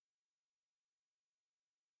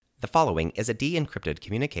The following is a de-encrypted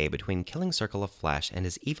communique between Killing Circle of Flash and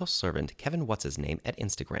his evil servant Kevin What's-His-Name at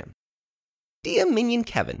Instagram. Dear Minion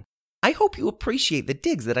Kevin, I hope you appreciate the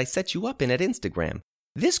digs that I set you up in at Instagram.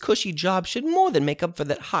 This cushy job should more than make up for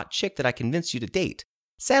that hot chick that I convinced you to date.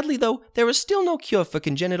 Sadly though, there is still no cure for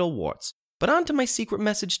congenital warts. But on to my secret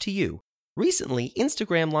message to you. Recently,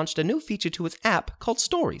 Instagram launched a new feature to its app called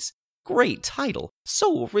Stories. Great title,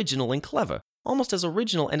 so original and clever. Almost as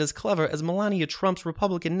original and as clever as Melania Trump's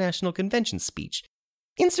Republican National Convention speech.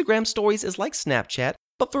 Instagram Stories is like Snapchat,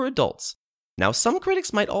 but for adults. Now, some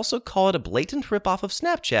critics might also call it a blatant ripoff of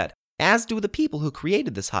Snapchat, as do the people who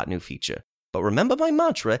created this hot new feature. But remember my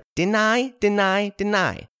mantra, deny, deny,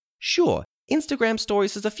 deny. Sure, Instagram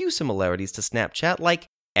Stories has a few similarities to Snapchat, like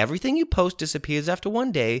everything you post disappears after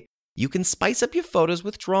one day, you can spice up your photos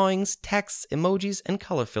with drawings, texts, emojis, and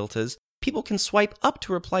color filters. People can swipe up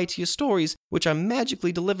to reply to your stories, which are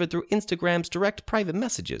magically delivered through Instagram's direct private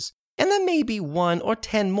messages. And there may be 1 or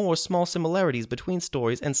 10 more small similarities between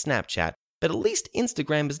Stories and Snapchat, but at least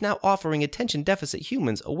Instagram is now offering attention deficit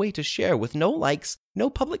humans a way to share with no likes,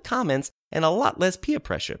 no public comments, and a lot less peer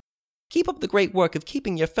pressure. Keep up the great work of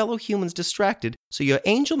keeping your fellow humans distracted so your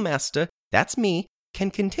angel master, that's me,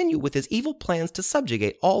 can continue with his evil plans to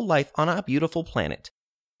subjugate all life on our beautiful planet.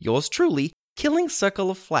 Yours truly, Killing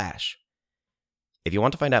Circle of Flash. If you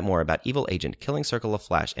want to find out more about evil agent Killing Circle of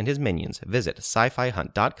Flash and his minions, visit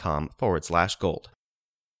sci-fihunt.com/gold.